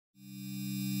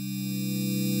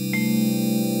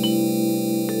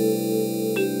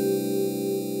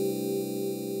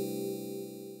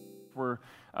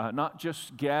not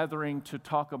just gathering to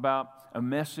talk about a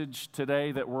message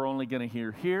today that we're only going to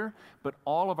hear here, but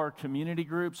all of our community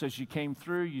groups. As you came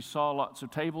through, you saw lots of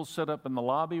tables set up in the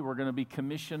lobby. We're going to be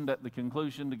commissioned at the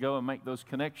conclusion to go and make those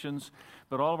connections.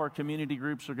 But all of our community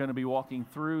groups are going to be walking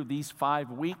through these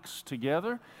 5 weeks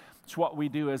together. It's what we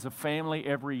do as a family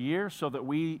every year so that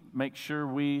we make sure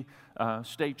we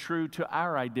stay true to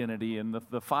our identity. And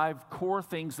the 5 core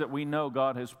things that we know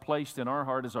God has placed in our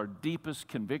heart is our deepest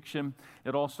conviction.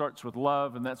 It all starts with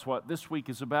love, and that's what this week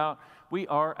is about. We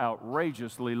are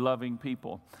outrageously loving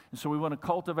people. And so we want to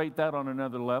cultivate that on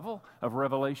another level of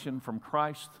revelation from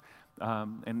Christ.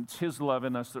 And it's His love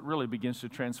in us that really begins to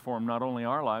transform not only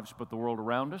our lives, but the world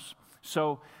around us.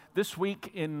 So this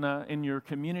week in your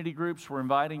community groups, we're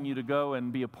inviting you to go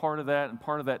and be a part of that and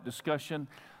part of that discussion.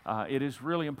 It is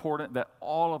really important that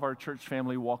all of our church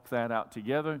family walk that out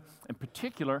together. In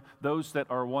particular, those that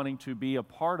are wanting to be a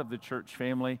part of the church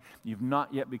family, you've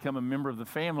not yet become a member of the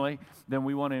family, then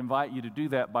we want to invite you to do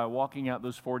that by walking out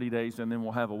those 40 days, and then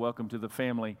we'll have a welcome to the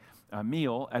family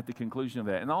meal at the conclusion of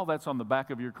that. And all that's on the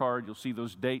back of your card. You'll see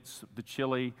those dates, the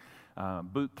chili,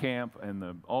 boot camp,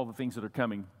 and all the things that are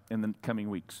coming in the coming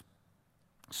weeks.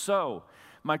 So,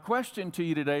 my question to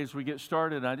you today as we get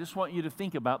started, I just want you to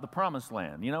think about the Promised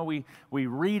Land. You know, we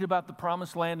read about the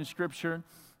Promised Land in Scripture,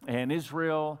 and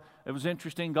Israel. It was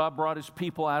interesting. God brought His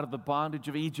people out of the bondage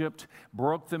of Egypt,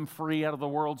 broke them free out of the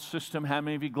world system. How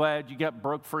many of you glad you got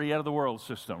broke free out of the world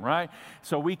system, right?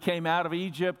 So we came out of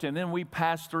Egypt, and then we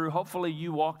passed through. Hopefully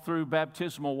you walked through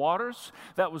baptismal waters.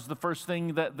 That was the first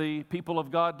thing that the people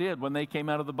of God did when they came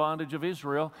out of the bondage of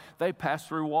Israel. They passed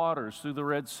through waters, through the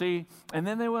Red Sea, and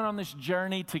then they went on this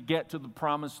journey to get to the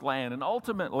Promised Land. And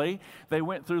ultimately, they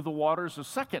went through the waters a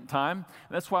second time.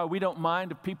 That's why we don't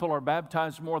mind if people are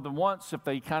baptized more than once, if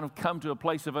they kind of come to a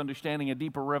place of understanding a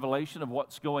deeper revelation of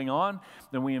what's going on.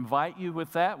 Then we invite you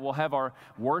with that. We'll have our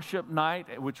worship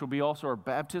night, which will be also our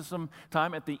baptism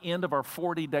time at the end of our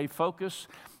 40-day focus.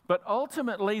 But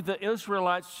ultimately, the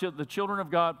Israelites, the children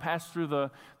of God, passed through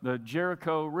the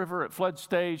Jericho River at flood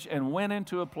stage and went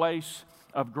into a place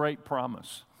of great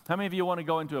promise. How many of you want to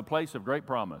go into a place of great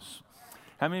promise?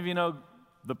 How many of you know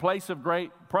the place of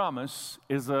great promise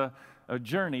is a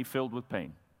journey filled with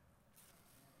pain?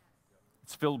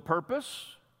 It's filled with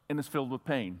purpose, and it's filled with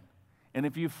pain. And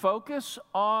if you focus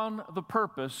on the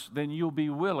purpose, then you'll be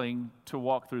willing to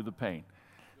walk through the pain.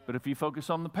 But if you focus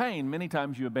on the pain, many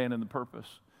times you abandon the purpose.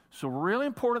 So really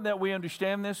important that we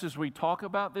understand this as we talk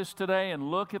about this today and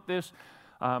look at this,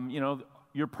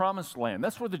 your promised land.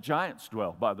 That's where the giants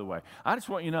dwell, by the way. I just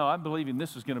want you to know, I'm believing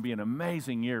this is going to be an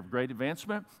amazing year of great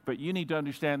advancement, but you need to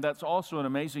understand that's also an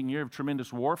amazing year of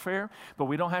tremendous warfare, but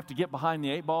we don't have to get behind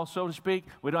the 8 ball, so to speak.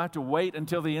 We don't have to wait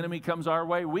until the enemy comes our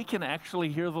way. We can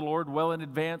actually hear the Lord well in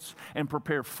advance and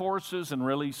prepare forces and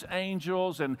release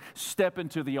angels and step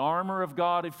into the armor of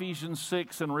God, Ephesians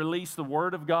 6, and release the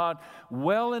Word of God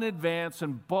well in advance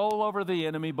and bowl over the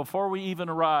enemy before we even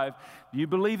arrive. Do you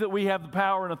believe that we have the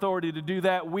power and authority to do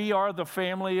that? We are the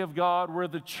family of God. We're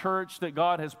the church that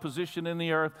God has positioned in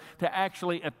the earth to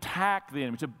actually attack the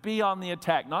enemy, to be on the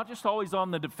attack, not just always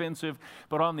on the defensive,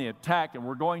 but on the attack. And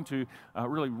we're going to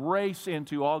really race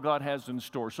into all God has in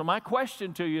store. So my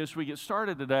question to you as we get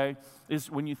started today is,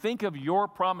 when you think of your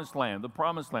promised land, the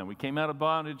promised land, we came out of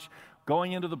bondage,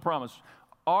 going into the promise,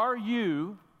 are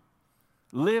you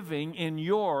living in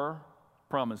your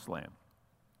promised land?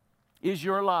 Is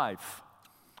your life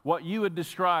what you would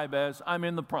describe as, I'm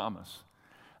in the promise?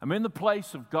 I'm in the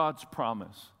place of God's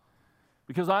promise.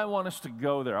 Because I want us to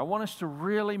go there. I want us to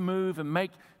really move and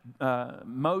make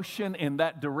motion in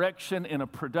that direction in a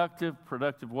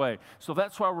productive way. So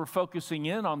that's why we're focusing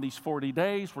in on these 40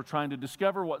 days. We're trying to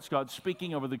discover what's God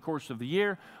speaking over the course of the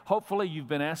year. Hopefully you've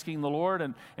been asking the Lord,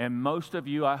 and most of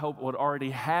you, I hope, would already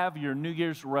have your New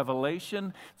Year's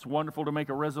revelation. It's wonderful to make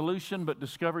a resolution, but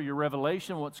discover your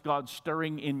revelation, what's God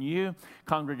stirring in you.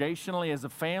 Congregationally, as a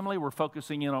family, we're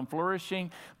focusing in on flourishing,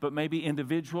 but maybe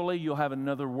individually you'll have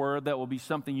another word that will be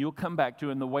something you'll come back to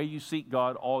in the way you seek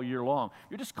God all year long.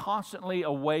 You're just constantly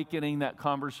awakening that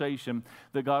conversation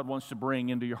that God wants to bring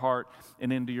into your heart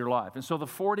and into your life. And so the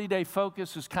 40-day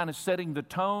focus is kind of setting the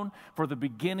tone for the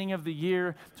beginning of the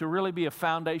year to really be a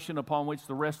foundation upon which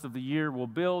the rest of the year will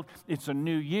build. It's a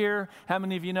new year. How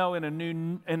many of you know in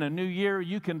a new year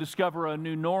you can discover a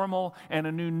new normal, and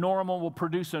a new normal will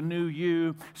produce a new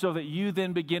you, so that you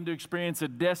then begin to experience a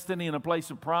destiny and a place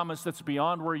of promise that's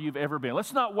beyond where you've ever been.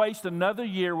 Let's not waste another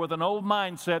year with an old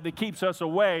mindset that keeps us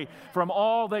away from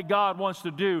all that God wants to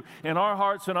do in our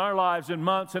hearts and our lives in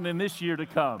months and in this year to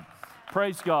come.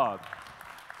 Praise God.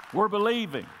 We're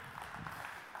believing.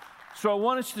 So I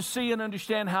want us to see and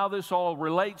understand how this all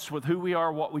relates with who we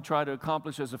are, what we try to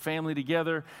accomplish as a family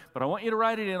together. But I want you to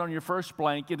write it in on your first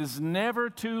blank. It is never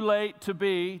too late to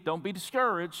be, don't be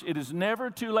discouraged, it is never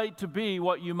too late to be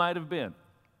what you might have been.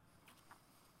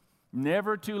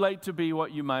 Never too late to be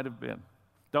what you might have been.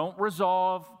 Don't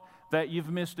resolve that you've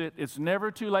missed it. It's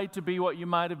never too late to be what you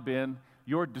might have been.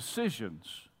 Your decisions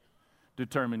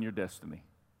determine your destiny.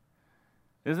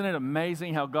 Isn't it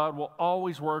amazing how God will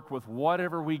always work with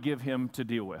whatever we give Him to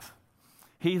deal with?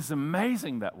 He's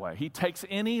amazing that way. He takes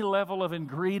any level of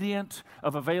ingredient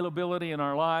of availability in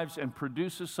our lives and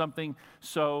produces something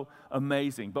so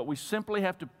amazing. But we simply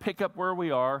have to pick up where we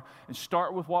are and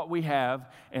start with what we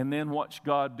have and then watch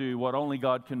God do what only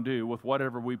God can do with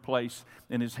whatever we place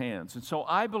in His hands. And so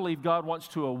I believe God wants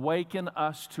to awaken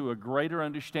us to a greater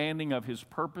understanding of His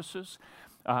purposes.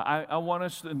 I want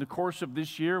us, in the course of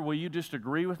this year, will you just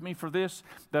agree with me for this,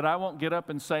 that I won't get up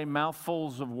and say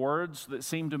mouthfuls of words that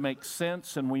seem to make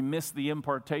sense and we miss the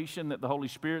impartation that the Holy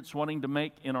Spirit's wanting to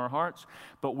make in our hearts,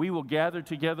 but we will gather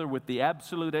together with the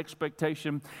absolute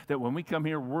expectation that when we come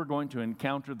here, we're going to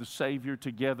encounter the Savior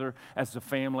together as a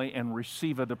family and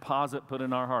receive a deposit put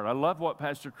in our heart. I love what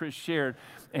Pastor Chris shared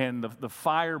and the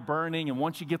fire burning, and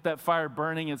once you get that fire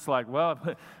burning, it's like, well,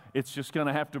 it's just going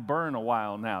to have to burn a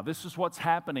while now. This is what's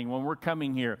happening when we're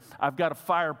coming here. I've got a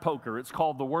fire poker. It's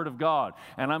called the Word of God.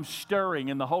 And I'm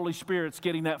stirring, and the Holy Spirit's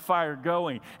getting that fire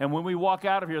going. And when we walk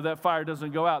out of here, that fire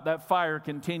doesn't go out. That fire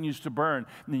continues to burn.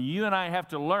 And you and I have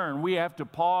to learn. We have to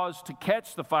pause to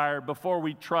catch the fire before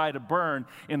we try to burn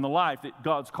in the life that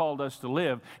God's called us to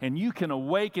live. And you can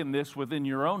awaken this within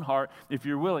your own heart if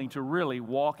you're willing to really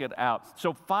walk it out.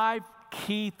 So 5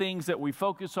 key things that we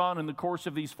focus on in the course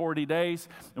of these 40 days,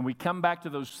 and we come back to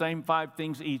those same 5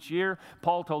 things each year.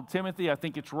 Paul told Timothy, I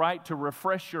think it's right to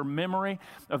refresh your memory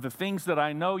of the things that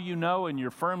I know you know and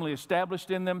you're firmly established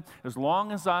in them. As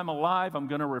long as I'm alive, I'm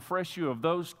going to refresh you of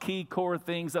those key core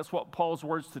things. That's what Paul's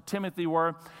words to Timothy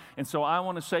were. And so I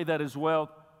want to say that as well.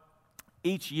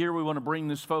 Each year we want to bring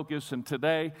this focus, and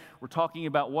today we're talking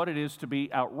about what it is to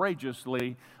be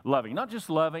outrageously loving. Not just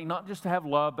loving, not just to have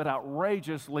love, but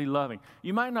outrageously loving.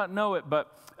 You might not know it,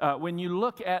 but when you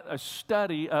look at a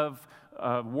study of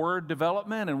word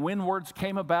development and when words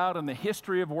came about and the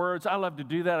history of words, I love to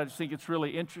do that. I just think it's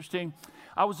really interesting.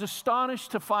 I was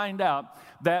astonished to find out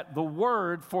that the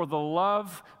word for the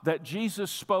love that Jesus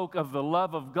spoke of, the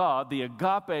love of God, the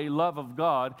agape love of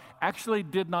God, actually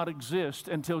did not exist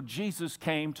until Jesus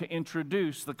came to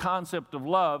introduce the concept of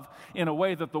love in a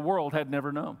way that the world had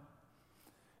never known.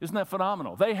 Isn't that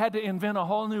phenomenal? They had to invent a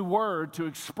whole new word to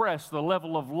express the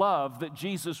level of love that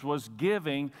Jesus was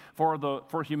giving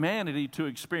for humanity to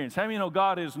experience. How many know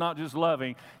God is not just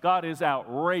loving, God is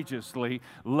outrageously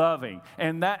loving.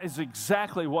 And that is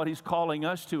exactly what He's calling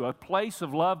us to, a place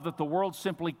of love that the world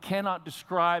simply cannot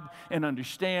describe and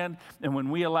understand. And when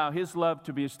we allow His love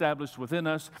to be established within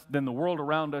us, then the world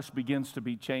around us begins to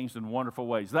be changed in wonderful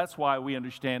ways. That's why we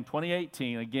understand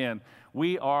 2018, again,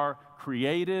 we are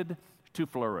created to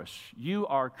flourish. You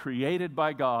are created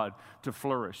by God to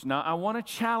flourish. Now, I want to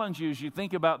challenge you as you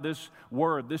think about this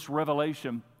word, this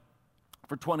revelation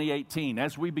for 2018,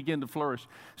 as we begin to flourish.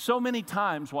 So many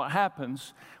times what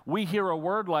happens, we hear a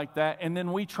word like that, and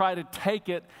then we try to take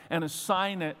it and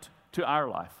assign it to our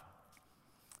life.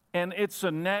 And it's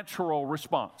a natural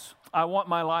response. I want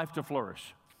my life to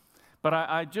flourish.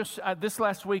 But this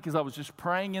last week, as I was just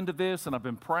praying into this, and I've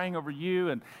been praying over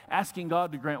you and asking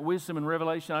God to grant wisdom and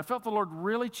revelation, I felt the Lord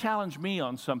really challenge me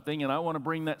on something, and I want to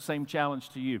bring that same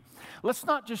challenge to you. Let's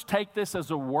not just take this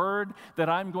as a word that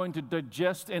I'm going to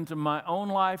digest into my own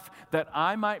life that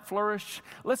I might flourish.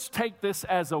 Let's take this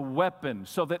as a weapon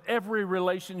so that every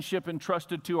relationship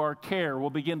entrusted to our care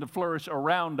will begin to flourish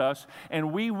around us,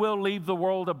 and we will leave the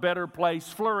world a better place,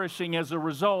 flourishing as a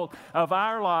result of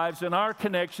our lives and our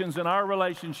connections and our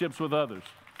relationships with others.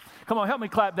 Come on, help me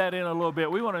clap that in a little bit.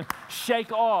 We want to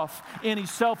shake off any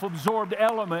self-absorbed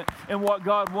element in what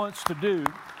God wants to do.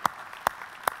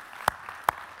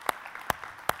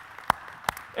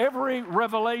 Every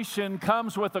revelation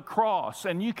comes with a cross,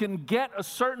 and you can get a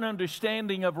certain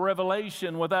understanding of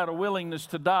revelation without a willingness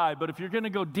to die. But if you're going to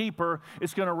go deeper,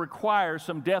 it's going to require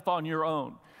some death on your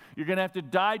own. You're going to have to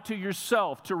die to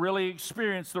yourself to really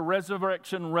experience the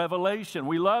resurrection revelation.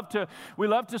 We love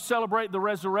to celebrate the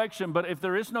resurrection, but if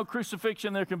there is no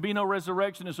crucifixion, there can be no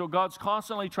resurrection. And so God's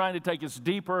constantly trying to take us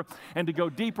deeper, and to go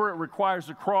deeper, it requires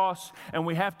a cross, and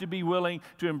we have to be willing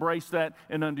to embrace that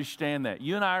and understand that.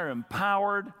 You and I are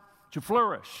empowered to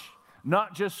flourish.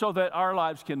 Not just so that our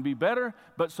lives can be better,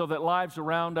 but so that lives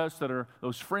around us that are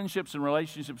those friendships and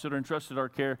relationships that are entrusted to our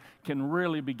care can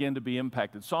really begin to be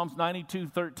impacted. Psalms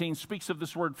 92:13 speaks of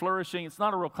this word flourishing. It's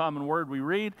not a real common word we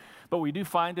read, but we do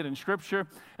find it in Scripture.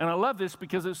 And I love this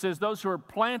because it says, those who are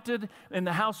planted in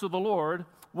the house of the Lord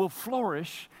will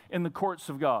flourish in the courts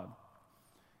of God.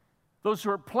 Those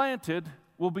who are planted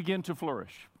will begin to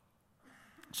flourish.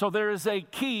 So there is a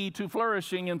key to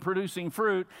flourishing and producing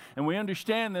fruit, and we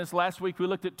understand this. Last week we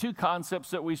looked at two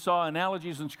concepts that we saw,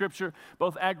 analogies in Scripture,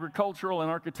 both agricultural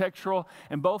and architectural,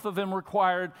 and both of them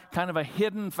required kind of a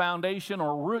hidden foundation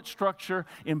or root structure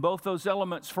in both those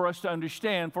elements for us to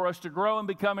understand. For us to grow and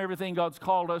become everything God's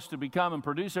called us to become and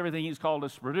produce everything He's called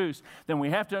us to produce, then we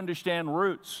have to understand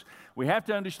roots. We have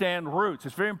to understand roots.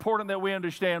 It's very important that we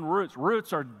understand roots.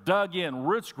 Roots are dug in.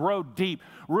 Roots grow deep.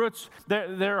 Roots,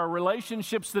 there are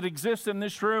relationships that exist in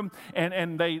this room,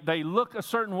 and they look a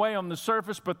certain way on the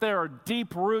surface, but there are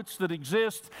deep roots that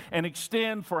exist and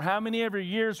extend for how many ever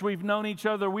years we've known each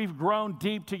other. We've grown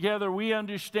deep together. We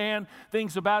understand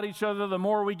things about each other. The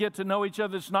more we get to know each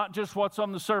other, it's not just what's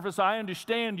on the surface. I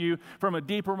understand you from a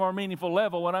deeper, more meaningful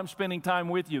level when I'm spending time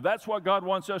with you. That's what God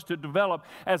wants us to develop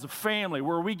as a family,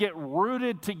 where we get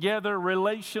rooted together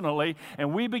relationally,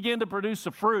 and we begin to produce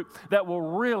a fruit that will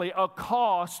really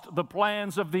accost the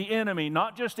plans of the enemy,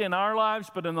 not just in our lives,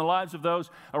 but in the lives of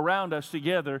those around us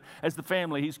together as the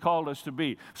family He's called us to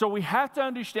be. So we have to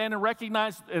understand and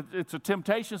recognize it's a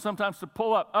temptation sometimes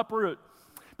to uproot,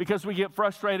 because we get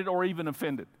frustrated or even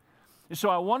offended. And so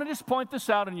I want to just point this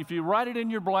out, and if you write it in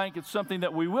your blank, it's something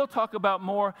that we will talk about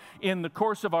more in the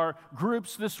course of our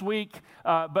groups this week.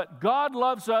 But God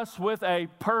loves us with a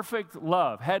perfect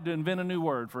love. Had to invent a new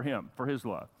word for Him, for His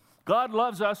love. God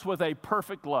loves us with a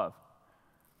perfect love.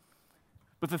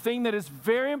 But the thing that is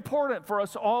very important for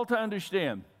us all to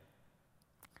understand,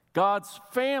 God's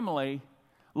family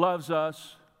loves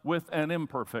us with an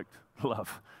imperfect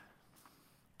love.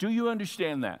 Do you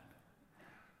understand that?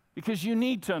 Because you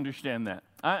need to understand that.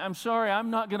 I'm sorry, I'm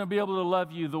not going to be able to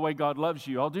love you the way God loves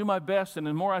you. I'll do my best, and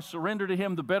the more I surrender to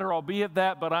Him, the better I'll be at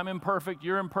that, but I'm imperfect,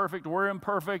 you're imperfect, we're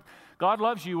imperfect. God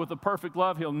loves you with a perfect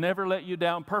love. He'll never let you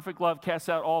down. Perfect love casts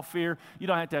out all fear. You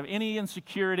don't have to have any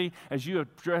insecurity as you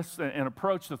address and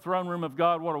approach the throne room of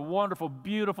God. What a wonderful,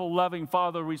 beautiful, loving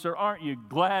Father we serve. Aren't you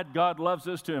glad God loves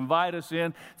us to invite us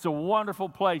in? It's a wonderful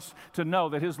place to know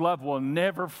that His love will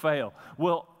never fail,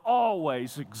 will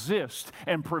always exist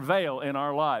and prevail in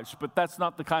our lives. But that's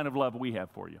not the kind of love we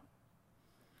have for you.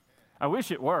 I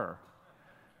wish it were.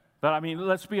 But I mean,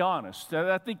 let's be honest.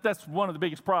 I think that's one of the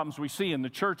biggest problems we see in the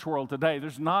church world today.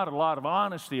 There's not a lot of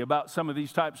honesty about some of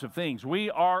these types of things.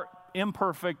 We are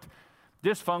imperfect,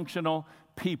 dysfunctional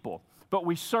people. But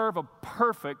we serve a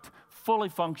perfect, fully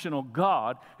functional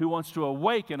God who wants to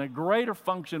awaken a greater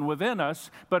function within us.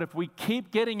 But if we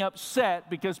keep getting upset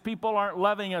because people aren't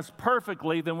loving us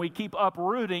perfectly, then we keep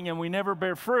uprooting and we never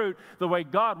bear fruit the way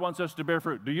God wants us to bear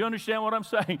fruit. Do you understand what I'm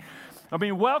saying? I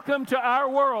mean, welcome to our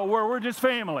world where we're just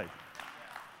family.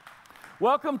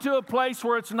 Welcome to a place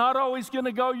where it's not always going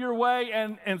to go your way,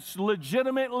 and it's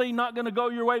legitimately not going to go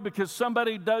your way because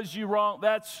somebody does you wrong.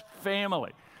 That's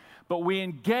family. But we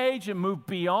engage and move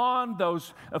beyond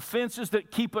those offenses that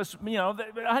keep us,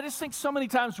 I just think so many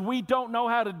times we don't know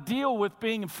how to deal with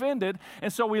being offended,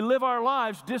 and so we live our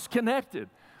lives disconnected.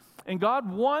 And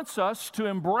God wants us to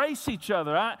embrace each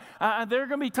other. There are going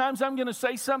to be times I'm going to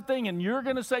say something and you're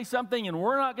going to say something and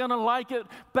we're not going to like it,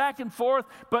 back and forth.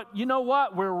 But you know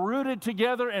what? We're rooted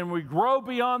together and we grow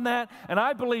beyond that. And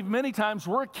I believe many times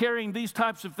we're carrying these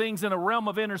types of things in a realm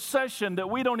of intercession that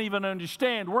we don't even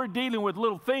understand. We're dealing with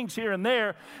little things here and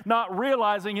there, not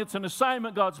realizing it's an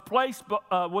assignment God's placed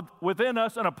within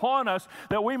us and upon us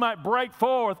that we might break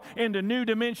forth into new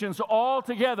dimensions all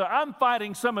together. I'm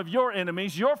fighting some of your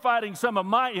enemies. You're fighting some of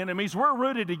my enemies. We're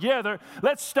rooted together.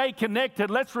 Let's stay connected.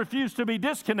 Let's refuse to be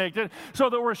disconnected so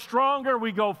that we're stronger.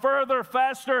 We go further,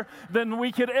 faster than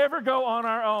we could ever go on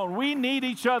our own. We need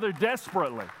each other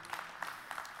desperately.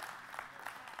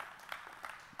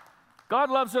 God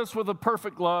loves us with a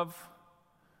perfect love.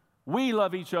 We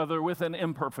love each other with an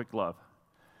imperfect love.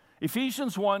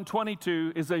 Ephesians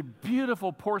 1:22 is a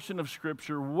beautiful portion of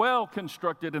Scripture, well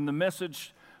constructed in the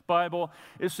Message Bible.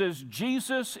 It says,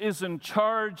 Jesus is in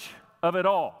charge of it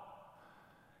all.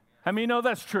 How many know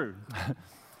that's true?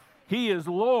 He is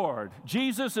Lord.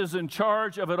 Jesus is in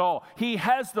charge of it all. He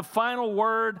has the final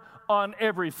word on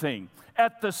everything.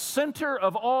 At the center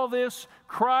of all this,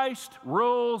 Christ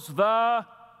rules the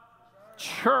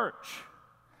church.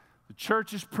 The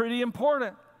church is pretty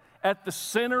important. At the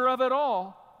center of it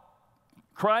all,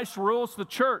 Christ rules the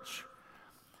church.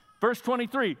 Verse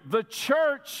 23, the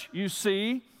church, you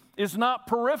see, is not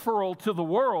peripheral to the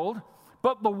world,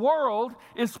 but the world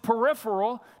is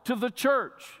peripheral to the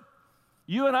church.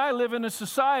 You and I live in a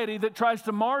society that tries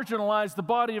to marginalize the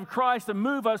body of Christ and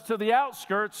move us to the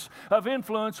outskirts of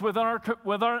influence within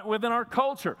our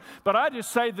culture. But I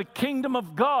just say the kingdom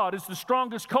of God is the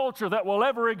strongest culture that will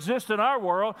ever exist in our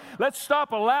world. Let's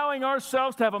stop allowing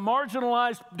ourselves to have a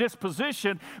marginalized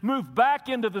disposition, move back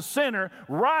into the center,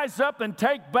 rise up and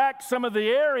take back some of the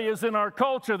areas in our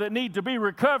culture that need to be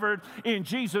recovered in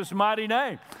Jesus' mighty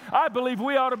name. I believe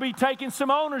we ought to be taking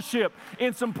some ownership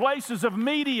in some places of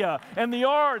media and the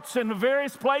arts and the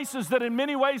various places that in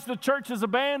many ways the church has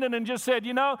abandoned and just said,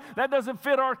 that doesn't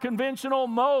fit our conventional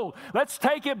mold. Let's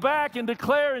take it back and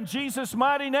declare in Jesus'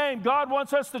 mighty name, God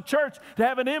wants us, the church, to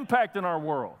have an impact in our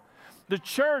world. The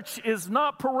church is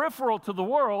not peripheral to the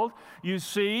world. You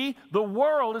see, the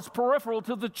world is peripheral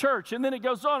to the church. And then it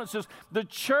goes on, it says, the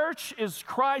church is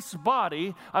Christ's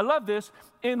body, I love this,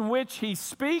 in which he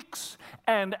speaks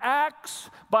and acts,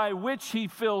 by which he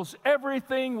fills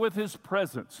everything with his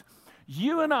presence.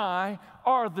 You and I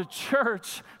are the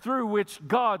church through which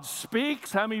God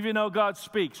speaks. How many of you know God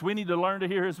speaks? We need to learn to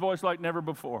hear his voice like never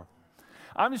before.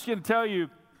 I'm just going to tell you,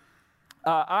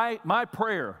 my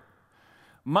prayer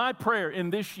in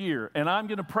this year, and I'm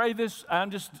going to pray this,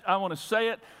 I want to say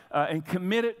it and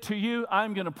commit it to you.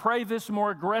 I'm going to pray this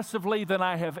more aggressively than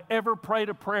I have ever prayed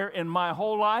a prayer in my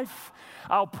whole life.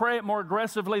 I'll pray it more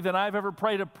aggressively than I've ever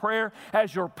prayed a prayer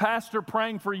as your pastor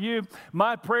praying for you.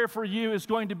 My prayer for you is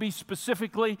going to be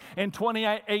specifically in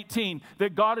 2018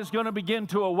 that God is going to begin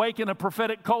to awaken a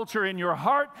prophetic culture in your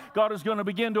heart. God is going to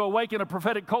begin to awaken a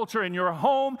prophetic culture in your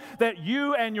home, that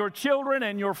you and your children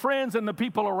and your friends and the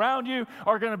people around you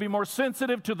are going to be more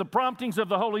sensitive to the promptings of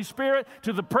the Holy Spirit,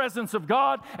 to the presence of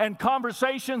God, and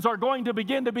conversations are going to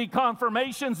begin to be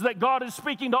confirmations that God is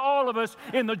speaking to all of us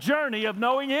in the journey of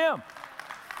knowing him.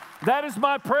 That is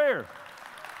my prayer.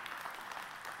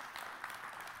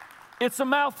 It's a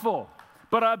mouthful,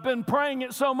 but I've been praying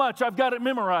it so much, I've got it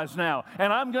memorized now.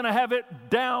 And I'm going to have it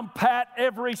down pat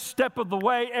every step of the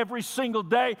way, every single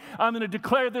day. I'm going to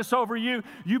declare this over you.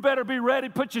 You better be ready.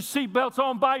 Put your seatbelts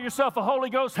on. Buy yourself a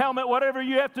Holy Ghost helmet, whatever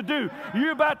you have to do.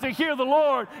 You're about to hear the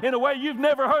Lord in a way you've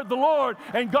never heard the Lord,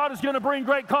 and God is going to bring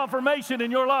great confirmation in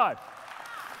your life.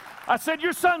 I said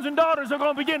your sons and daughters are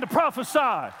going to begin to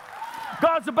prophesy.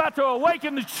 God's about to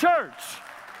awaken the church.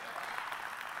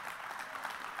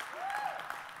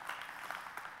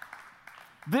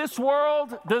 This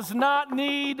world does not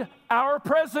need our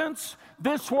presence.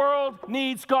 This world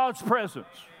needs God's presence.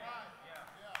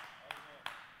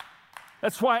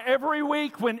 That's why every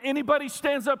week when anybody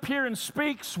stands up here and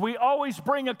speaks, we always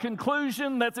bring a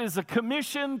conclusion that is a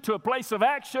commission to a place of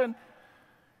action.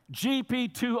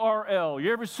 GP2RL.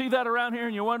 You ever see that around here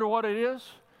and you wonder what it is?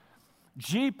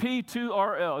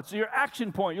 GP2RL. It's your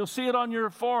action point. You'll see it on your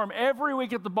form every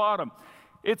week at the bottom.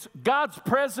 It's God's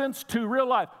presence to real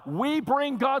life. We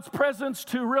bring God's presence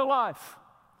to real life.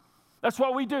 That's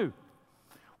what we do.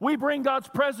 We bring God's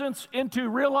presence into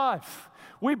real life.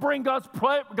 We bring God's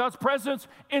presence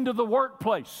into the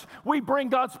workplace. We bring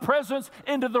God's presence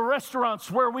into the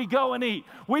restaurants where we go and eat.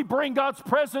 We bring God's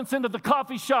presence into the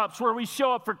coffee shops where we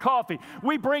show up for coffee.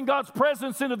 We bring God's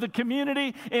presence into the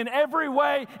community in every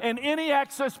way and any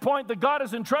access point that God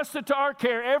has entrusted to our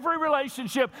care, every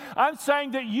relationship. I'm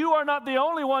saying that you are not the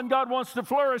only one God wants to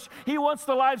flourish. He wants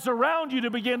the lives around you to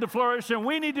begin to flourish, and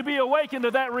we need to be awakened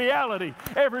to that reality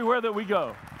everywhere that we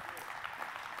go.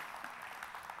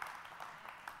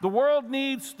 The world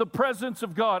needs the presence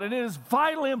of God, and it is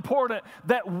vitally important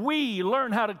that we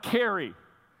learn how to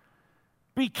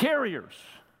be carriers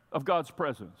of God's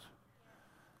presence.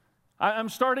 I'm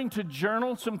starting to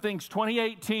journal some things,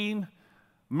 2018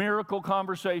 miracle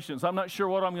conversations. I'm not sure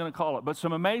what I'm going to call it, but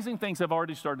some amazing things have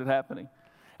already started happening,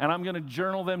 and I'm going to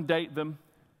journal them, date them.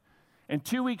 And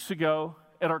 2 weeks ago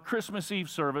at our Christmas Eve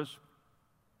service,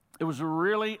 it was a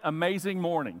really amazing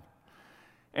morning.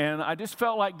 And I just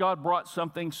felt like God brought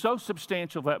something so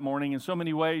substantial that morning in so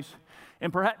many ways.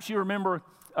 And perhaps you remember,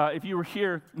 if you were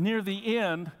here, near the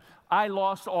end, I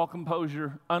lost all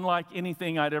composure, unlike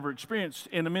anything I'd ever experienced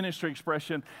in a ministry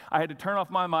expression. I had to turn off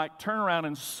my mic, turn around,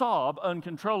 and sob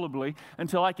uncontrollably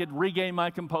until I could regain my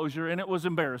composure, and it was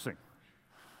embarrassing.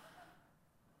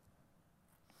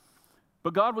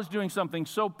 But God was doing something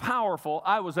so powerful,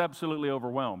 I was absolutely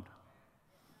overwhelmed.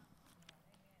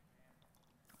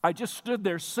 I just stood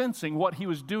there sensing what he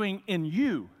was doing in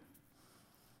you.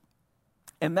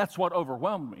 And that's what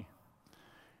overwhelmed me.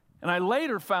 And I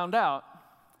later found out,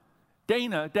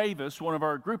 Dana Davis, one of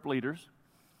our group leaders,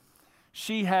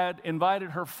 she had invited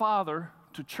her father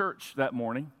to church that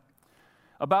morning.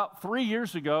 About 3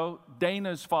 years ago,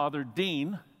 Dana's father,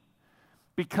 Dean,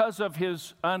 because of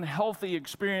his unhealthy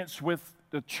experience with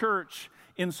the church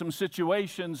in some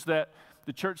situations that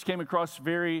the church came across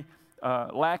very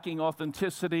lacking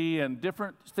authenticity and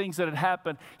different things that had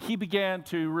happened, he began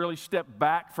to really step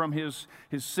back from his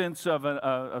sense of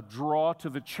a draw to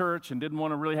the church and didn't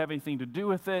want to really have anything to do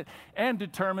with it, and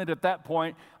determined at that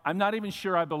point, I'm not even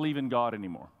sure I believe in God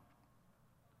anymore.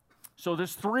 So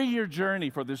this 3-year journey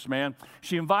for this man,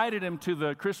 she invited him to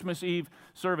the Christmas Eve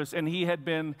service, and he had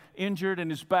been injured in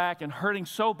his back and hurting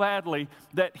so badly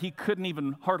that he couldn't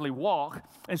even hardly walk.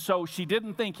 And so she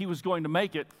didn't think he was going to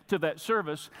make it to that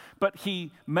service, but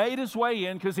he made his way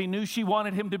in because he knew she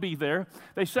wanted him to be there.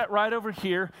 They sat right over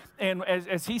here, and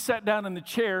as he sat down in the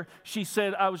chair, she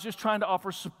said, I was just trying to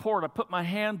offer support. I put my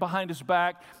hand behind his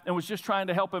back and was just trying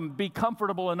to help him be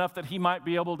comfortable enough that he might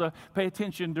be able to pay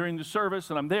attention during the service,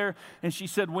 and I'm there. And she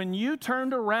said, when you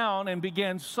turned around and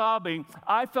began sobbing,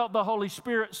 I felt the Holy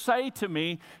Spirit say to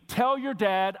me, tell your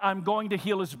dad I'm going to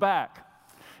heal his back.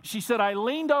 She said, I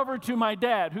leaned over to my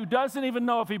dad, who doesn't even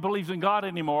know if he believes in God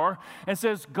anymore, and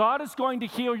says, God is going to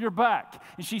heal your back.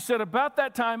 And she said, about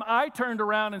that time, I turned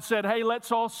around and said, hey,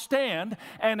 let's all stand.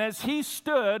 And as he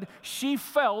stood, she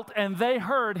felt and they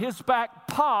heard his back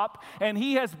pop, and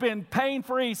he has been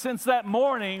pain-free since that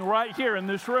morning right here in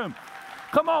this room.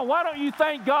 Come on, why don't you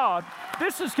thank God?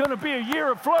 This is going to be a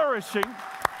year of flourishing.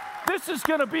 This is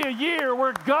going to be a year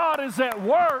where God is at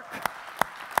work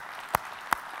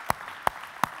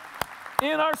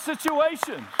in our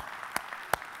situations.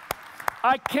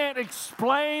 I can't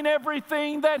explain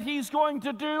everything that He's going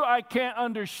to do. I can't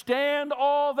understand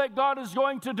all that God is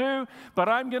going to do. But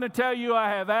I'm going to tell you, I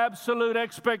have absolute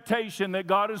expectation that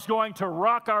God is going to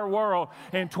rock our world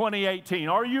in 2018.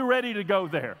 Are you ready to go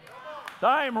there?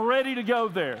 I am ready to go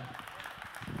there.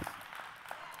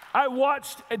 I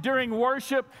watched during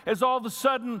worship as all of a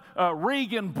sudden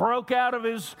Regan broke out of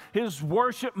his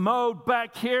worship mode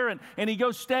back here, and he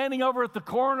goes standing over at the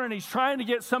corner, and he's trying to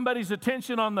get somebody's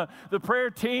attention on the prayer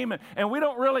team, and we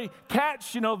don't really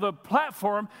catch, the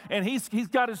platform, and he's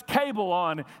got his cable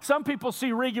on. Some people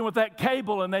see Regan with that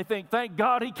cable, and they think, thank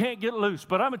God he can't get loose.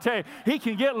 But I'm going to tell you, he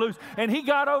can get loose. And he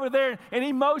got over there, and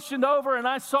he motioned over, and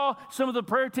I saw some of the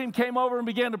prayer team came over and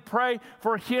began to pray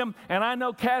for him, and I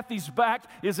know Kathy's back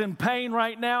is in pain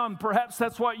right now, and perhaps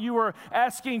that's what you were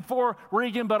asking for,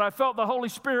 Regan, but I felt the Holy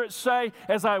Spirit say,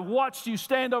 as I watched you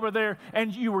stand over there,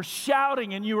 and you were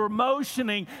shouting, and you were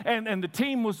motioning, and the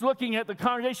team was looking at the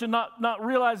congregation, not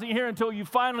realizing here until you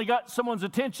finally got someone's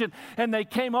attention, and they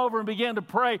came over and began to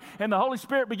pray, and the Holy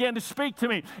Spirit began to speak to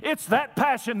me. It's that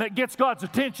passion that gets God's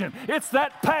attention. It's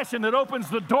that passion that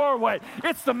opens the doorway.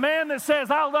 It's the man that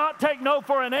says, I'll not take no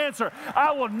for an answer.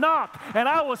 I will knock, and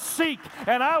I will seek,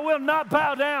 and I will not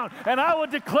bow down. And I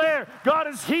would declare God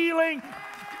is healing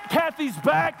Kathy's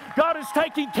back. God is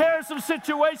taking care of some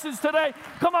situations today.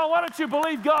 Come on, why don't you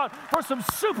believe God for some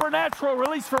supernatural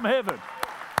release from heaven?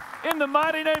 In the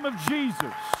mighty name of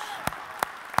Jesus.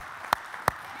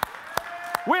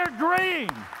 We're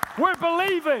agreeing. We're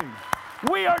believing.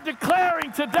 We are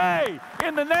declaring today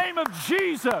in the name of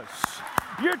Jesus.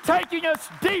 You're taking us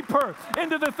deeper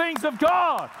into the things of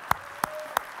God.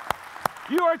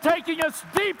 You are taking us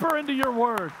deeper into your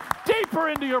word, deeper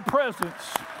into your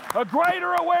presence, a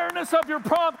greater awareness of your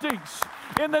promptings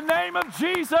in the name of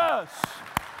Jesus.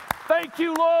 Thank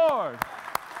you, Lord.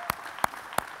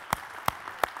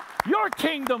 Your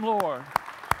kingdom, Lord.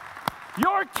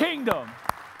 Your kingdom.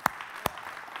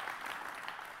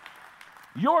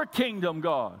 Your kingdom,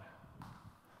 God.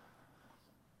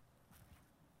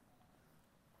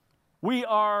 We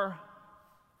are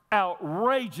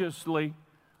outrageously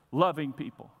loving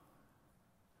people.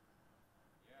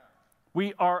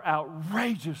 We are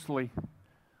outrageously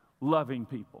loving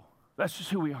people. That's just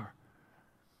who we are.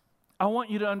 I want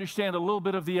you to understand a little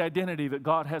bit of the identity that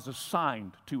God has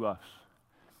assigned to us.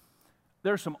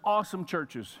 There are some awesome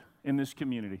churches in this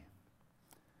community,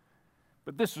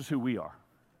 but this is who we are.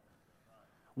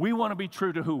 We want to be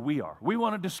true to who we are. We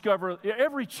want to discover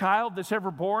every child that's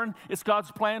ever born, it's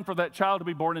God's plan for that child to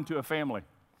be born into a family.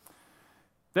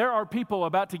 There are people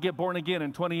about to get born again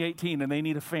in 2018, and they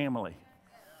need a family.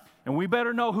 And we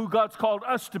better know who God's called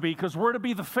us to be, because we're to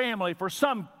be the family for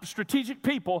some strategic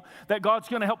people that God's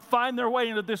going to help find their way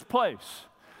into this place.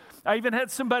 I even had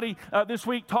somebody this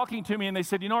week talking to me, and they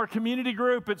said, our community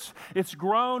group, it's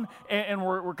grown, and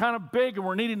we're kind of big, and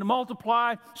we're needing to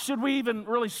multiply. Should we even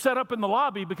really set up in the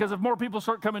lobby? Because if more people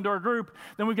start coming to our group,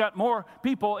 then we've got more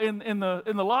people in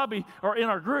the lobby or in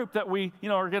our group that we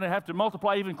are going to have to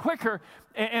multiply even quicker.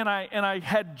 And I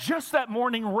had just that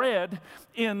morning read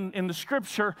in the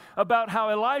scripture about how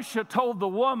Elisha told the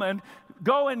woman,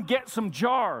 go and get some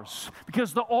jars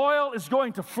because the oil is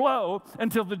going to flow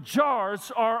until the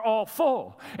jars are all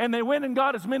full. And they went and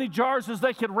got as many jars as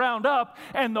they could round up,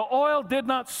 and the oil did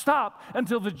not stop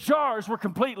until the jars were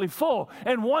completely full.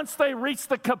 And once they reached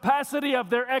the capacity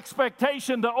of their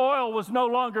expectation, the oil was no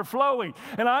longer flowing.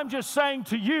 And I'm just saying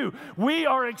to you, we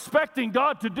are expecting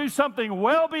God to do something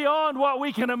well beyond what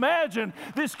we can imagine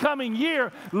this coming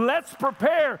year. Let's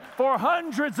prepare for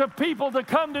hundreds of people to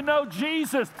come to know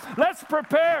Jesus. Let's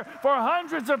prepare for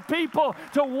hundreds of people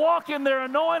to walk in their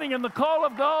anointing and the call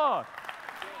of God.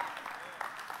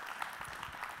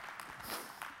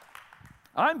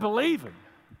 I'm believing.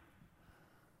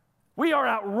 We are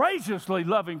outrageously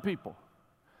loving people.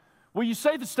 Will you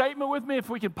say the statement with me? If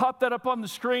we can pop that up on the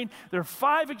screen. There are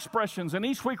 5 expressions, and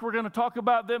each week we're going to talk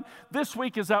about them. This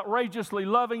week is outrageously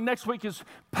loving. Next week is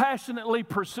passionately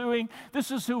pursuing.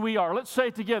 This is who we are. Let's say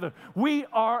it together. We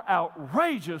are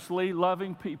outrageously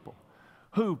loving people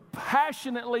who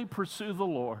passionately pursue the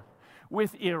Lord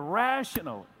with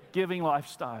irrational giving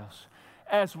lifestyles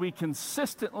as we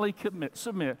consistently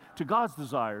submit to God's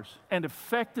desires and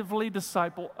effectively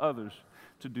disciple others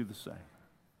to do the same.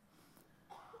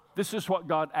 This is what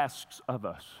God asks of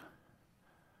us.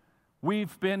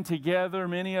 We've been together,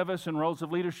 many of us, in roles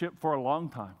of leadership for a long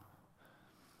time.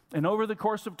 And over the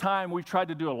course of time, we've tried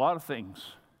to do a lot of things.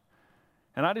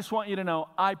 And I just want you to know,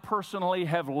 I personally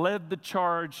have led the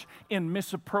charge in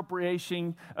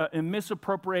misappropriating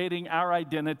our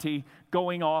identity,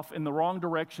 going off in the wrong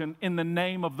direction in the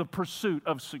name of the pursuit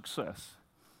of success.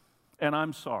 And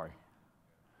I'm sorry.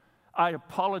 I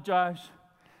apologize,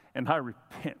 and I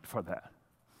repent for that.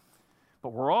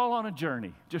 But we're all on a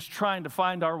journey, just trying to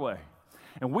find our way.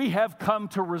 And we have come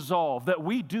to resolve that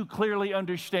we do clearly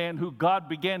understand who God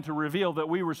began to reveal that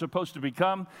we were supposed to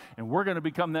become, and we're going to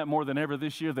become that more than ever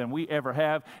this year than we ever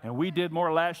have, and we did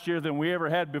more last year than we ever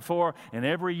had before, and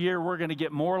every year we're going to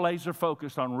get more laser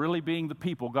focused on really being the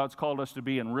people God's called us to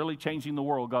be and really changing the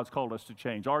world God's called us to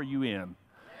change. Are you in?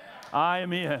 I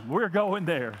am in. We're going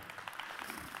there.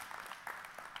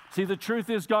 See, the truth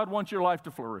is God wants your life to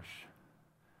flourish.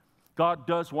 God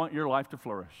does want your life to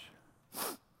flourish.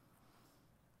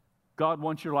 God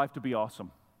wants your life to be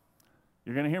awesome.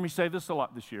 You're going to hear me say this a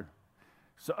lot this year.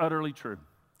 It's utterly true.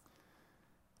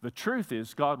 The truth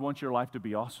is God wants your life to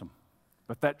be awesome.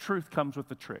 But that truth comes with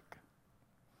the trick.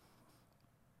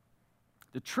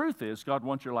 The truth is God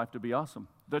wants your life to be awesome.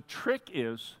 The trick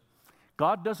is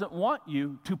God doesn't want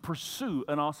you to pursue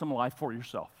an awesome life for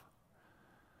yourself.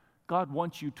 God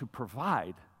wants you to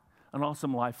provide an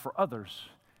awesome life for others.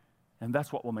 And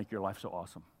that's what will make your life so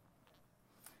awesome.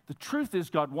 The truth is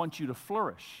God wants you to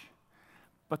flourish.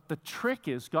 But the trick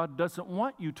is God doesn't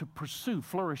want you to pursue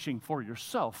flourishing for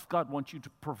yourself. God wants you to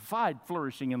provide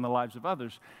flourishing in the lives of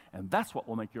others. And that's what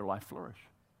will make your life flourish.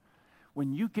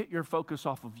 When you get your focus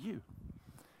off of you.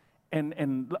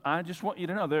 And I just want you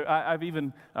to know, I've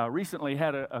even recently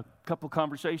had a couple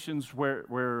conversations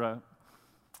where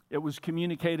it was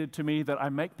communicated to me that I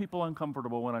make people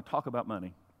uncomfortable when I talk about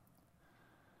money.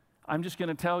 I'm just going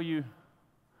to tell you,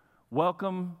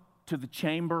 welcome to the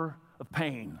chamber of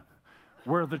pain,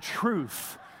 where the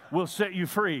truth will set you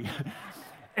free.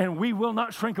 And we will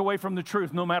not shrink away from the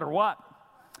truth no matter what.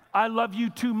 I love you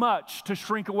too much to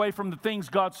shrink away from the things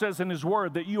God says in His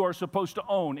Word that you are supposed to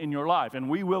own in your life, and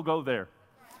we will go there.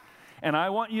 And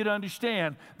I want you to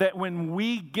understand that when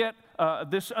we get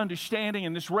this understanding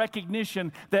and this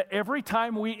recognition that every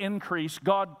time we increase,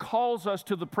 God calls us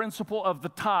to the principle of the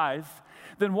tithe,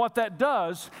 then what that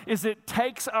does is it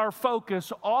takes our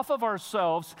focus off of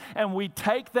ourselves, and we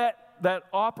take that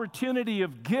opportunity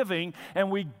of giving,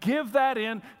 and we give that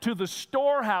in to the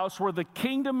storehouse where the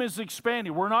kingdom is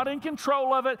expanding. We're not in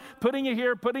control of it, putting it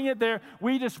here, putting it there.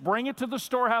 We just bring it to the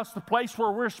storehouse, the place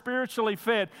where we're spiritually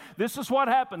fed. This is what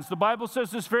happens. The Bible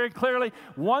says this very clearly.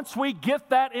 Once we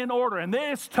get that in order, and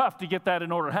it's tough to get that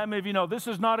in order. How many of you know this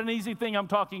is not an easy thing I'm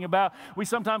talking about? We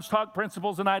sometimes talk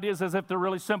principles and ideas as if they're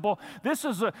really simple. This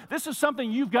is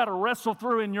something you've got to wrestle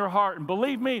through in your heart. And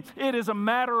believe me, it is a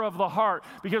matter of the heart,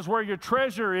 because where your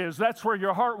treasure is, that's where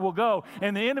your heart will go.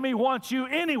 And the enemy wants you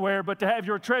anywhere but to have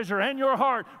your treasure and your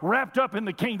heart wrapped up in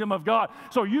the kingdom of God.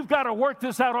 So you've got to work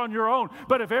this out on your own.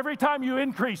 But if every time you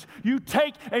increase, you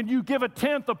take and you give a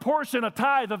tenth, a portion, a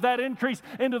tithe of that increase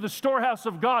into the storehouse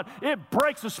of God, it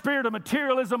breaks the spirit of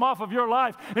materialism off of your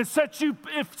life and sets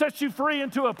you free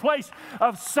into a place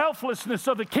of selflessness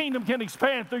so the kingdom can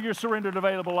expand through your surrendered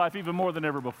available life even more than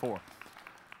ever before.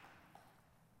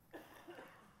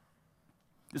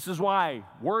 This is why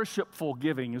worshipful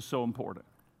giving is so important.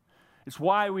 It's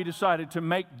why we decided to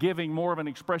make giving more of an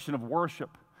expression of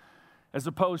worship as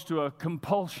opposed to a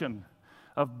compulsion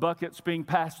of buckets being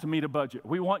passed to meet a budget.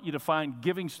 We want you to find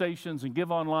giving stations and give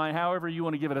online, however you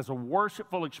want to give it, as a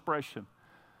worshipful expression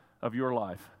of your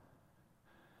life.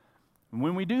 And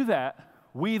when we do that,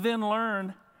 we then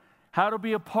learn how to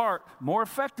be a part more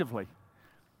effectively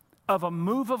of a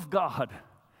move of God.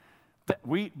 That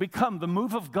we become the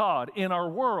move of God in our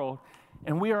world,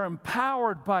 and we are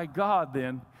empowered by God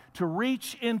then to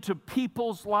reach into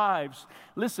people's lives,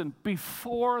 listen,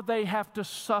 before they have to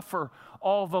suffer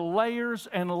all the layers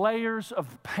and layers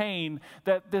of pain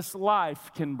that this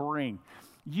life can bring.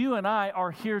 You and I are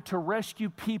here to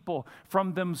rescue people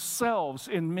from themselves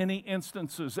in many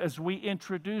instances as we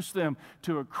introduce them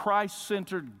to a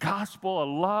Christ-centered gospel of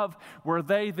love where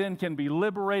they then can be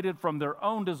liberated from their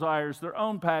own desires, their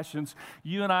own passions.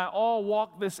 You and I all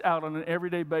walk this out on an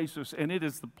everyday basis, and it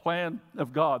is the plan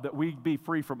of God that we be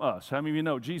free from us. How many of you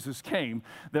know Jesus came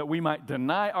that we might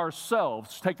deny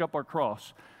ourselves, take up our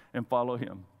cross, and follow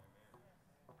Him?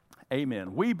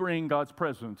 Amen. We bring God's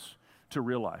presence to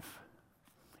real life.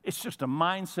 It's just a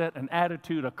mindset, an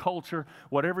attitude, a culture,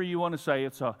 whatever you want to say.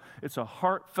 It's a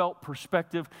heartfelt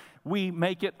perspective. We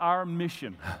make it our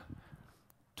mission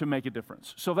to make a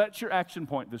difference. So that's your action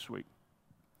point this week.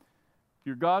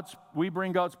 We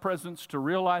bring God's presence to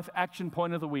real life. Action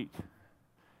point of the week.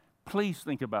 Please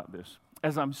think about this.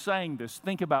 As I'm saying this,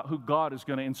 think about who God is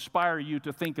going to inspire you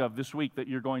to think of this week that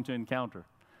you're going to encounter.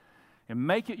 And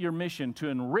make it your mission to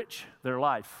enrich their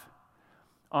life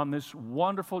on this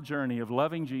wonderful journey of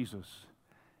loving Jesus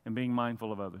and being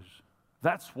mindful of others.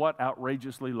 That's what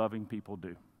outrageously loving people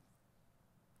do.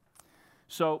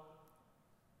 So,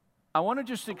 I want to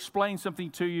just explain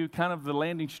something to you, kind of the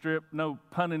landing strip, no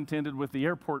pun intended with the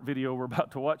airport video we're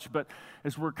about to watch, but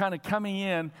as we're kind of coming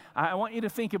in, I want you to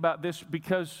think about this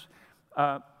because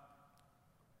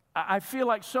I feel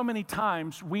like so many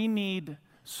times we need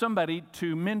somebody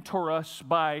to mentor us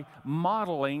by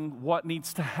modeling what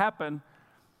needs to happen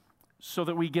so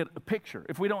that we get a picture.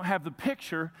 If we don't have the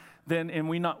picture, then and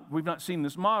we've not seen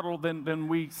this model, then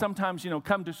we sometimes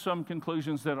come to some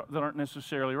conclusions that aren't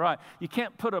necessarily right. You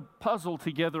can't put a puzzle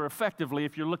together effectively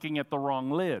if you're looking at the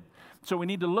wrong lid. So we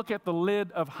need to look at the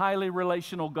lid of highly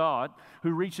relational God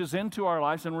who reaches into our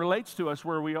lives and relates to us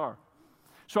where we are.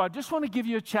 So I just want to give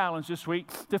you a challenge this week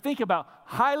to think about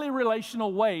highly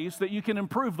relational ways that you can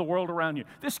improve the world around you.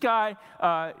 This guy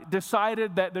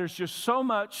decided that there's just so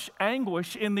much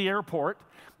anguish in the airport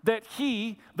that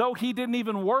though he didn't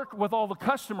even work with all the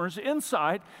customers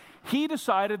inside, he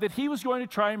decided that he was going to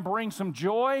try and bring some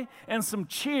joy and some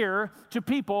cheer to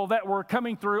people that were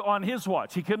coming through on his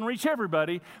watch. He couldn't reach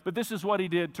everybody, but this is what he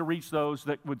did to reach those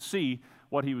that would see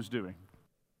what he was doing.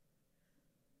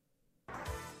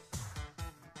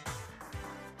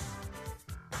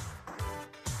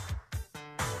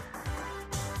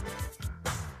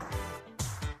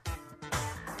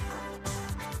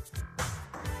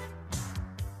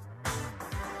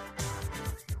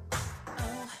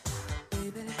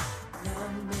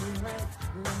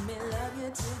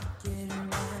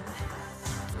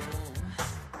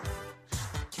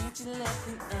 Let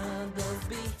the others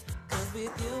be, 'cause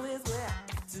with you is where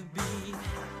I got to be.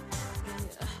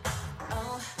 Yeah.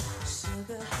 Oh,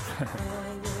 sugar,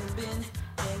 where you been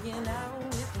hanging out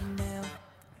with me now?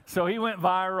 So he went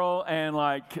viral and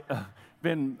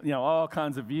been all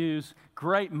kinds of views,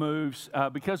 great moves.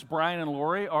 Because Brian and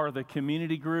Lori are the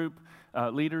community group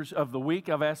leaders of the week,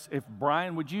 I've asked if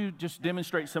Brian, would you just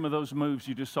demonstrate some of those moves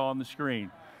you just saw on the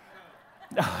screen?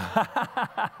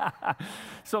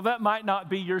 So that might not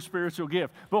be your spiritual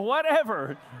gift. But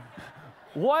whatever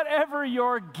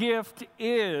your gift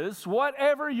is,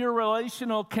 whatever your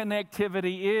relational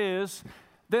connectivity is,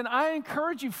 then I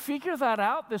encourage you, figure that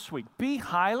out this week. Be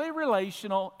highly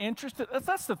relational, interested.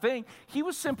 That's the thing. He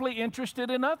was simply interested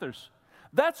in others.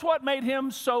 That's what made him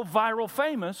so viral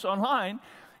famous online.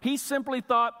 He simply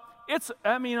thought, it's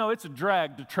a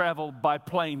drag to travel by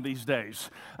plane these days.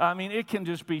 It can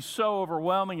just be so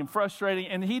overwhelming and frustrating.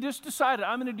 And he just decided,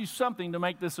 I'm going to do something to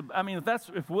make this,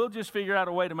 if we'll just figure out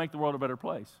a way to make the world a better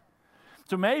place.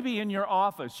 So maybe in your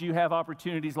office you have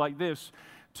opportunities like this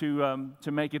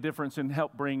to make a difference and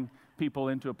help bring people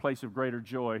into a place of greater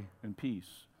joy and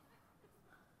peace.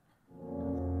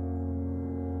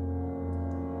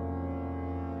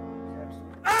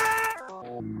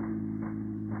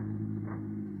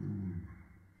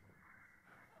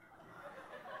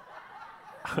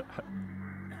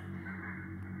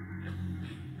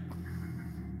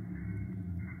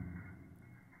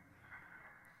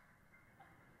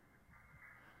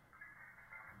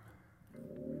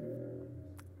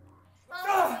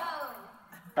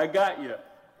 I got you.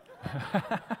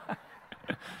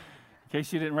 In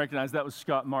case you didn't recognize, that was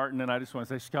Scott Martin, and I just want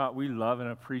to say, Scott, we love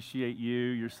and appreciate you.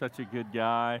 You're such a good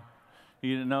guy. He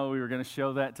didn't know we were going to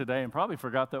show that today and probably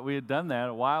forgot that we had done that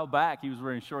a while back. He was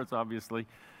wearing shorts, obviously.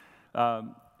 I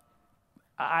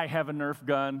have a Nerf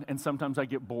gun, and sometimes I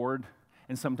get bored,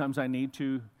 and sometimes I need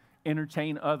to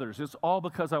entertain others. It's all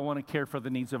because I want to care for the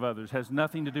needs of others. It has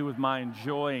nothing to do with my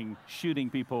enjoying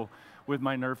shooting people with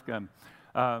my Nerf gun.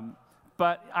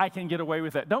 But I can get away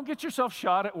with that. Don't get yourself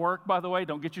shot at work, by the way.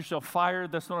 Don't get yourself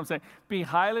fired. That's what I'm saying. Be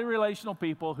highly relational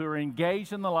people who are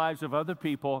engaged in the lives of other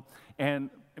people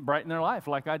and brighten their life,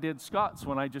 like I did Scott's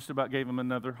when I just about gave him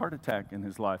another heart attack in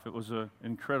his life. It was an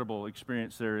incredible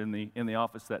experience there in the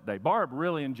office that day. Barb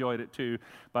really enjoyed it too,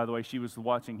 by the way. She was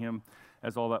watching him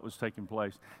as all that was taking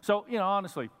place. So,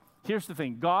 honestly, here's the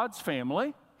thing. God's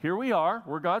family, here we are.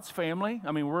 We're God's family.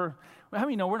 I mean, how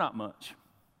many know we're not much?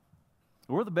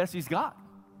 We're the best He's got.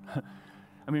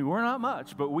 I mean, we're not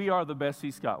much, but we are the best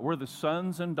He's got. We're the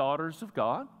sons and daughters of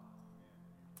God.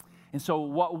 And so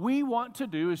what we want to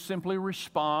do is simply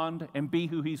respond and be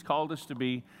who He's called us to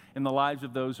be in the lives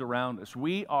of those around us.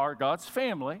 We are God's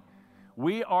family.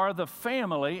 We are the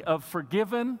family of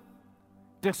forgiven,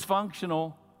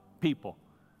 dysfunctional people.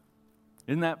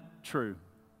 Isn't that true?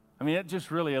 I mean, it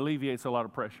just really alleviates a lot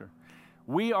of pressure.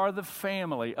 We are the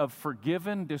family of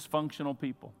forgiven, dysfunctional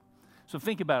people. So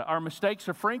think about it. Our mistakes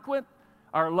are frequent.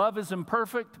 Our love is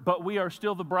imperfect, but we are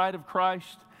still the bride of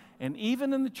Christ. And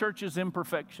even in the church's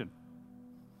imperfection,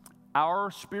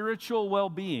 our spiritual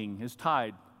well-being is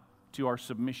tied to our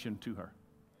submission to her.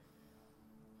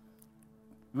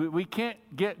 We can't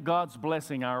get God's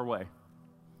blessing our way.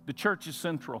 The church is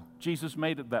central. Jesus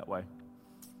made it that way.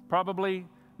 Probably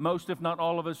most, if not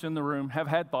all of us in the room, have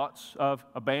had thoughts of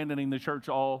abandoning the church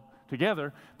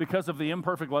altogether because of the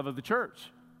imperfect love of the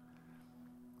church.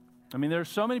 I mean, there are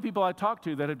so many people I talk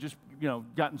to that have just,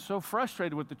 gotten so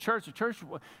frustrated with the church. The church,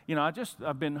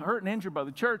 I've been hurt and injured by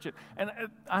the church. And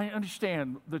I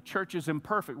understand the church is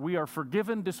imperfect. We are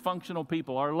forgiven, dysfunctional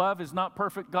people. Our love is not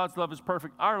perfect. God's love is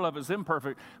perfect. Our love is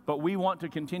imperfect. But we want to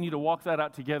continue to walk that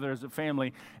out together as a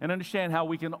family and understand how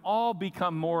we can all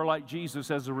become more like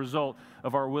Jesus as a result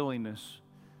of our willingness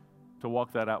to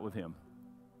walk that out with Him.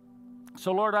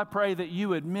 So, Lord, I pray that You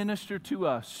would minister to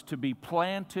us to be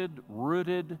planted,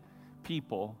 rooted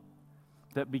people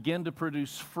that begin to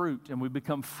produce fruit, and we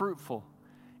become fruitful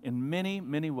in many,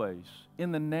 many ways.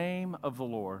 In the name of the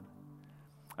Lord.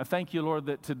 I thank You, Lord,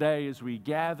 that today as we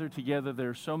gather together, there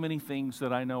are so many things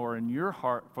that I know are in Your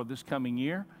heart for this coming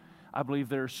year. I believe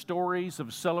there are stories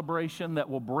of celebration that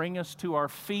will bring us to our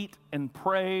feet in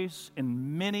praise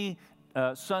in many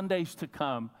Sundays to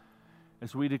come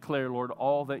as we declare, Lord,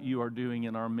 all that You are doing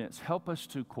in our midst. Help us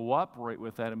to cooperate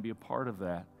with that and be a part of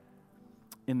that.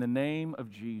 In the name of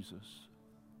Jesus.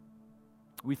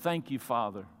 We thank You,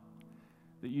 Father,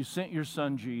 that You sent Your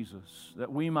Son Jesus,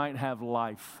 that we might have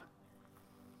life,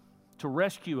 to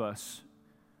rescue us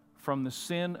from the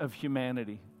sin of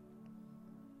humanity.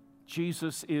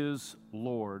 Jesus is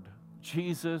Lord.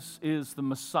 Jesus is the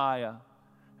Messiah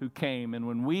who came, and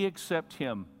when we accept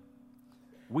Him,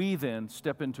 we then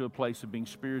step into a place of being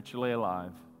spiritually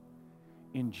alive.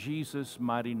 In Jesus'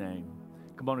 mighty name.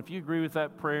 Come on, if you agree with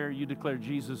that prayer, you declare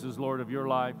Jesus is Lord of your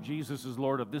life. Jesus is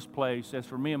Lord of this place. As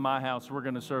for me and my house, we're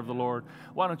going to serve the Lord.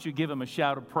 Why don't you give Him a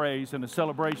shout of praise and a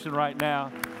celebration right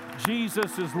now?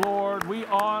 Jesus is Lord. We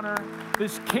honor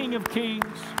this King of Kings,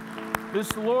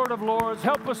 this Lord of Lords.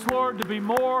 Help us, Lord, to be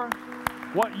more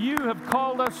what You have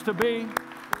called us to be.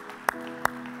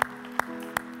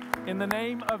 In the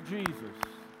name of Jesus.